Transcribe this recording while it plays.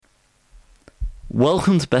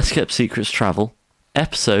Welcome to Best Kept Secrets Travel,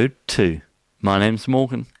 Episode 2. My name's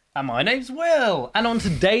Morgan. And my name's Will. And on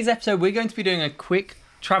today's episode, we're going to be doing a quick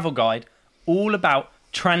travel guide all about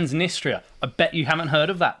Transnistria. I bet you haven't heard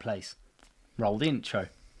of that place. Roll the intro.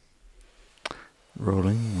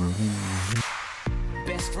 Rolling.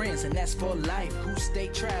 Best friends, and that's for life. Who stay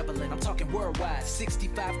traveling? I'm talking worldwide.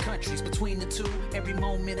 65 countries between the two. Every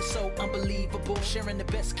moment is so unbelievable. Sharing the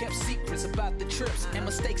best kept secrets about the trips and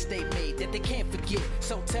mistakes they made that they can't forget.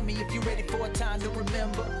 So tell me if you're ready for a time to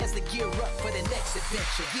remember as they gear up for the next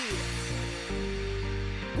adventure.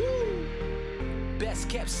 Yeah. Woo! Best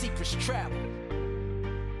kept secrets travel.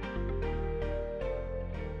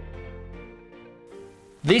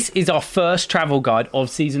 This is our first travel guide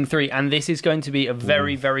of Season 3, and this is going to be a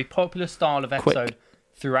very, very popular style of episode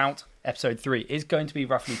throughout Episode 3. It's going to be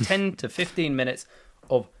roughly 10 to 15 minutes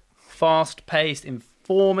of fast-paced,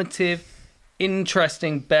 informative,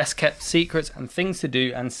 interesting, best-kept secrets and things to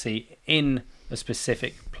do and see in a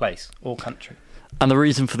specific place or country. And the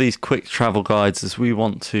reason for these quick travel guides is we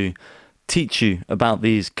want to teach you about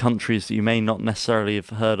these countries that you may not necessarily have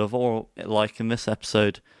heard of, or like in this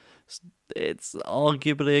episode, it's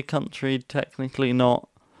arguably a country, technically not.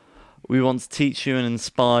 We want to teach you and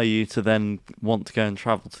inspire you to then want to go and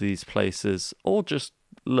travel to these places or just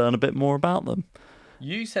learn a bit more about them.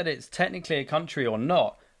 You said it's technically a country or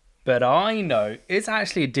not, but I know it's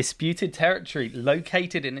actually a disputed territory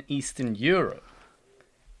located in Eastern Europe.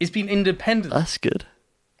 It's been independent. That's good.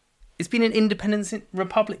 It's been an independent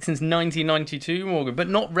republic since 1992, Morgan, but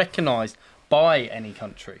not recognised by any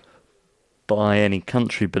country. By any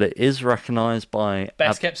country, but it is recognised by...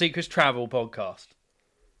 Best Kept Secrets Travel podcast.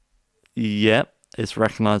 Yep, it's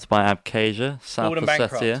recognised by Abkhazia, South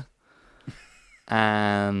Ossetia,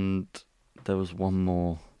 and there was one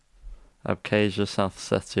more. Abkhazia, South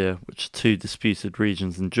Ossetia, which are two disputed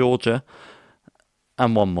regions in Georgia,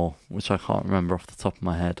 and one more, which I can't remember off the top of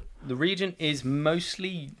my head. The region is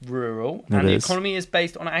mostly rural, and the economy is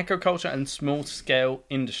based on agriculture and small-scale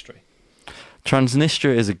industry.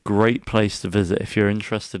 Transnistria is a great place to visit if you're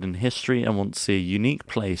interested in history and want to see a unique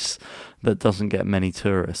place that doesn't get many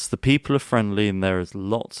tourists. The people are friendly and there is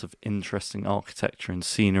lots of interesting architecture and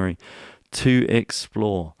scenery to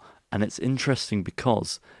explore. And it's interesting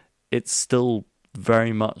because it's still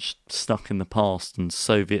very much stuck in the past and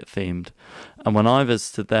Soviet themed. And when I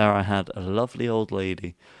visited there, I had a lovely old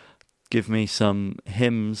lady give me some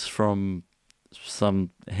hymns from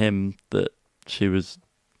some hymn that she was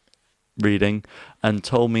reading and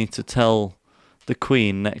told me to tell the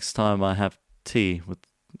Queen next time I have tea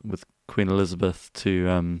with Queen Elizabeth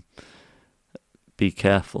to be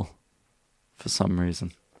careful for some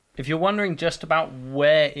reason. If you're wondering just about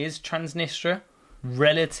where is Transnistria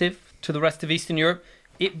relative to the rest of Eastern Europe,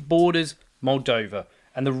 it borders Moldova,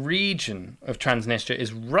 and the region of Transnistria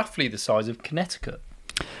is roughly the size of Connecticut.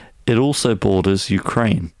 It also borders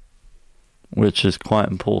Ukraine, which is quite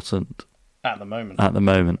important At the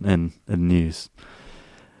moment in news.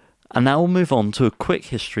 And now we'll move on to a quick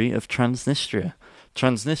history of Transnistria.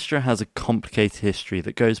 Transnistria has a complicated history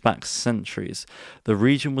that goes back centuries. The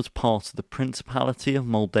region was part of the Principality of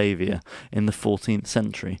Moldavia in the 14th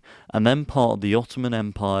century, and then part of the Ottoman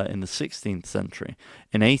Empire in the 16th century.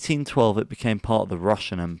 In 1812 it became part of the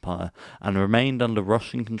Russian Empire, and remained under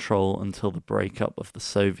Russian control until the breakup of the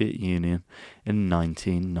Soviet Union in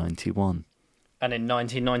 1991. And in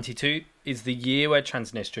 1992 is the year where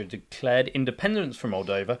Transnistria declared independence from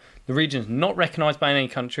Moldova. The region is not recognised by any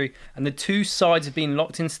country, and the two sides have been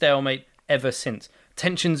locked in stalemate ever since.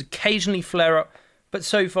 Tensions occasionally flare up, but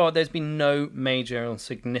so far there's been no major or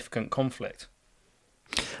significant conflict.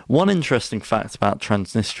 One interesting fact about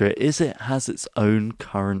Transnistria is it has its own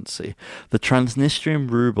currency. The Transnistrian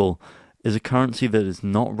ruble is a currency that is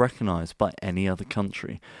not recognised by any other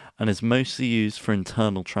country, and is mostly used for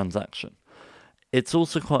internal transaction. It's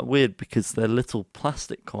also quite weird because they're little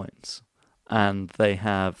plastic coins, and they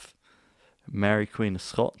have Mary Queen of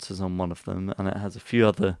Scots is on one of them, and it has a few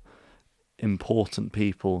other important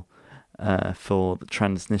people for the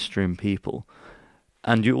Transnistrian people.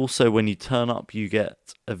 And you also, when you turn up, you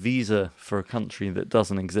get a visa for a country that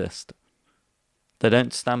doesn't exist. They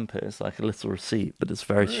don't stamp it, it's like a little receipt, but it's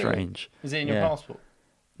very strange. Is it in your passport?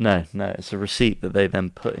 No, it's a receipt that they then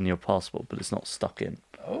put in your passport, but it's not stuck in.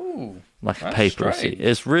 Oh, like a paper receipt.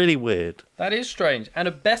 It's really weird. That is strange. And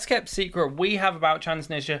a best kept secret we have about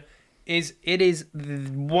Transnistria is it is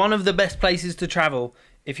one of the best places to travel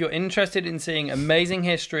if you're interested in seeing amazing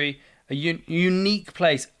history, a unique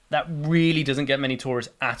place that really doesn't get many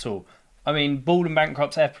tourists at all. I mean, Bald and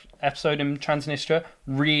Bankrupt's episode in Transnistria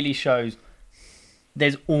really shows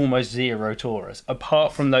there's almost zero tourists.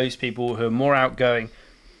 Apart from those people who are more outgoing,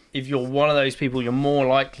 if you're one of those people, you're more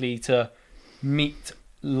likely to meet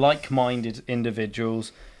like-minded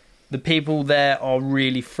individuals. The people there are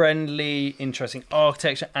really friendly, interesting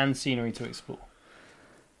architecture and scenery to explore.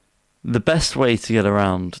 The best way to get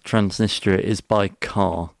around Transnistria is by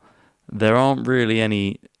car. There aren't really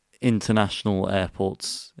any international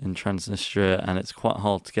airports in Transnistria, and it's quite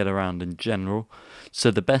hard to get around in general.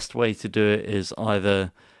 So the best way to do it is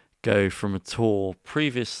either go from a tour.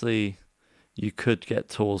 Previously, you could get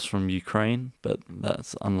tours from Ukraine, but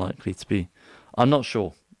that's unlikely to be. I'm not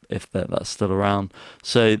sure if that's still around.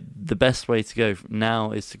 So the best way to go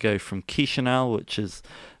now is to go from Chisinau, which is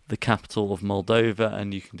the capital of Moldova,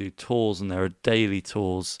 and you can do tours, and there are daily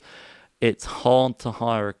tours. It's hard to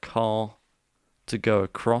hire a car to go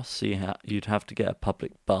across, so you'd have to get a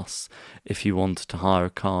public bus if you wanted to hire a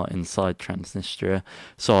car inside Transnistria.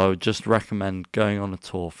 So I would just recommend going on a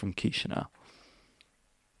tour from Chisinau.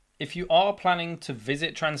 If you are planning to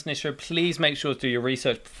visit Transnistria, please make sure to do your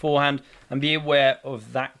research beforehand and be aware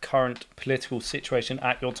of that current political situation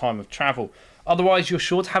at your time of travel. Otherwise, you're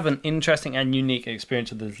sure to have an interesting and unique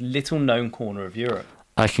experience of this little known corner of Europe.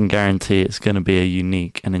 I can guarantee it's going to be a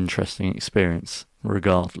unique and interesting experience,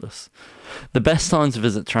 regardless. The best time to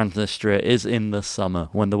visit Transnistria is in the summer,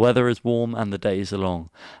 when the weather is warm and the days are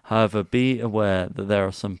long. However, be aware that there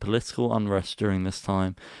are some political unrest during this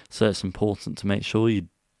time, so it's important to make sure you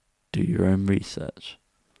do your own research.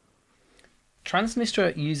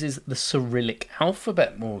 Transnistria uses the Cyrillic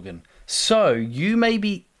alphabet, Morgan. So you may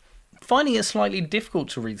be finding it slightly difficult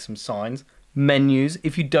to read some signs, menus,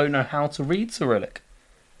 if you don't know how to read Cyrillic.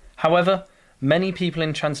 However, many people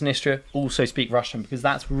in Transnistria also speak Russian, because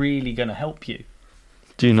that's really going to help you.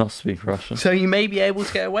 Do you not speak Russian? So you may be able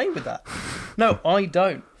to get away with that. No, I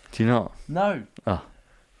don't. Do you not? No. Oh.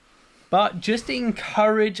 But just to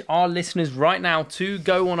encourage our listeners right now to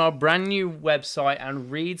go on our brand new website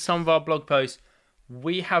and read some of our blog posts,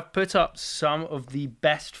 we have put up some of the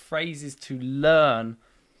best phrases to learn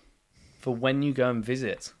for when you go and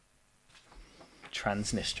visit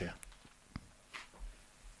Transnistria.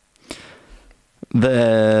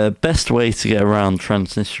 The best way to get around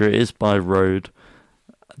Transnistria is by road.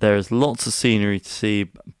 There is lots of scenery to see,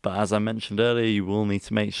 but as I mentioned earlier, you will need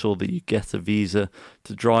to make sure that you get a visa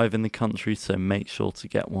to drive in the country, so make sure to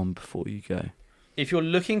get one before you go. If you're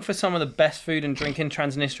looking for some of the best food and drink in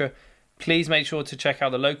Transnistria, please make sure to check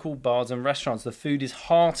out the local bars and restaurants. The food is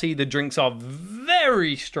hearty, the drinks are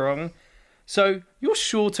very strong, so you're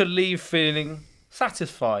sure to leave feeling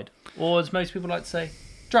satisfied, or as most people like to say,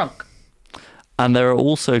 drunk. And there are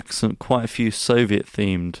also quite a few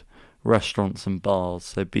Soviet-themed restaurants and bars,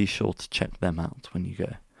 so be sure to check them out when you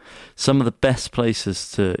go. Some of the best places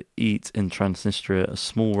to eat in Transnistria are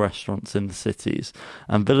small restaurants in the cities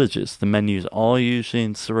and villages. The menus are usually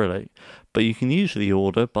in Cyrillic, but you can usually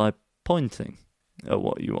order by pointing at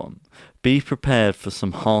what you want. Be prepared for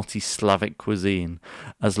some hearty Slavic cuisine,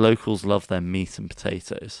 as locals love their meat and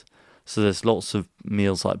potatoes. So there's lots of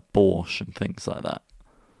meals like borscht and things like that.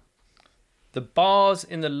 The bars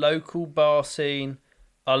in the local bar scene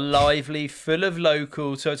are lively, full of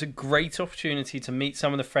locals, so it's a great opportunity to meet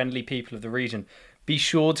some of the friendly people of the region. Be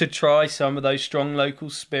sure to try some of those strong local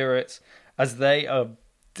spirits, as they are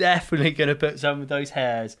definitely going to put some of those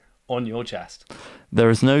hairs on your chest. There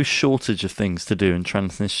is no shortage of things to do in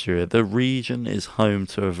Transnistria. The region is home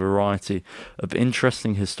to a variety of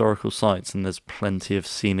interesting historical sites, and there's plenty of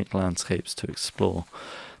scenic landscapes to explore.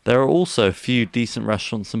 There are also a few decent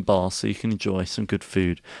restaurants and bars, so you can enjoy some good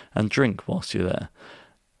food and drink whilst you're there.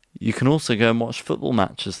 You can also go and watch football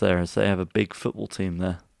matches there, as they have a big football team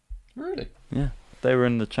there. Really? Yeah. They were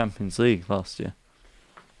in the Champions League last year.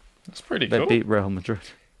 That's pretty They cool. beat Real Madrid.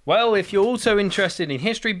 Well, if you're also interested in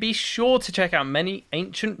history, be sure to check out many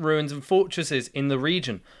ancient ruins and fortresses in the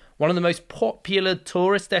region. One of the most popular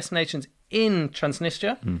tourist destinations in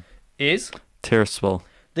Transnistria is Tiraspol.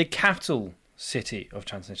 the capital city of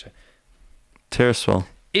Transnistria. Tiraspol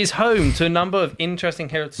Is home to a number of interesting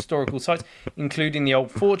historical sites, including the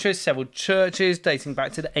old fortress, several churches dating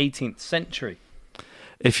back to the 18th century.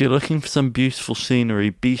 If you're looking for some beautiful scenery,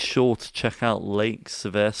 be sure to check out Lake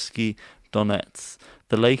Seversky Donets.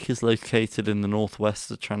 The lake is located in the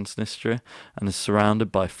northwest of Transnistria and is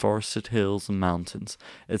surrounded by forested hills and mountains.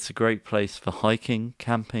 It's a great place for hiking,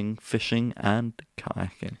 camping, fishing, and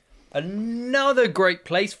kayaking. Another great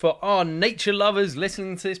place for our nature lovers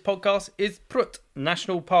listening to this podcast is Prut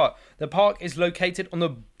National Park. The park is located on the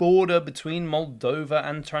border between Moldova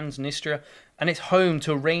and Transnistria, and it's home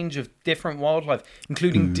to a range of different wildlife,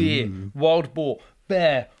 including deer, wild boar,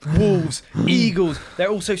 bear, wolves, eagles. There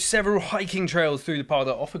are also several hiking trails through the park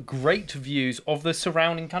that offer great views of the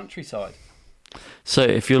surrounding countryside. So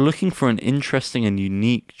if you're looking for an interesting and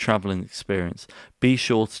unique travelling experience, be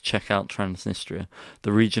sure to check out Transnistria.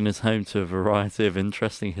 The region is home to a variety of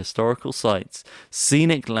interesting historical sites,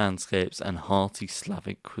 scenic landscapes and hearty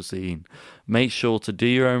Slavic cuisine. Make sure to do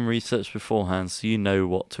your own research beforehand so you know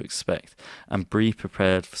what to expect, and be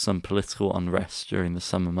prepared for some political unrest during the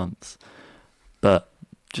summer months. But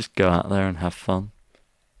just go out there and have fun.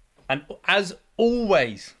 And as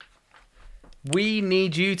always, we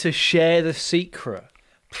need you to share the secret,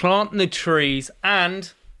 plant the trees,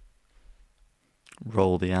 and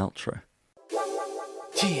roll the outro.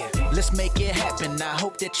 Yeah, let's make it happen. I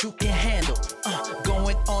hope that you can handle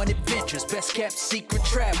going on adventures, best kept secret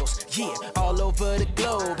travels. Yeah, all over the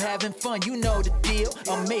globe, having fun, you know the deal.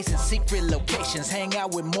 Amazing secret locations, hang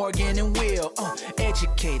out with Morgan and Will.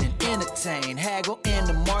 Educate and entertain, haggle in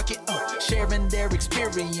the market, sharing their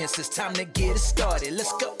experiences. Time to get it started.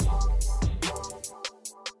 Let's go.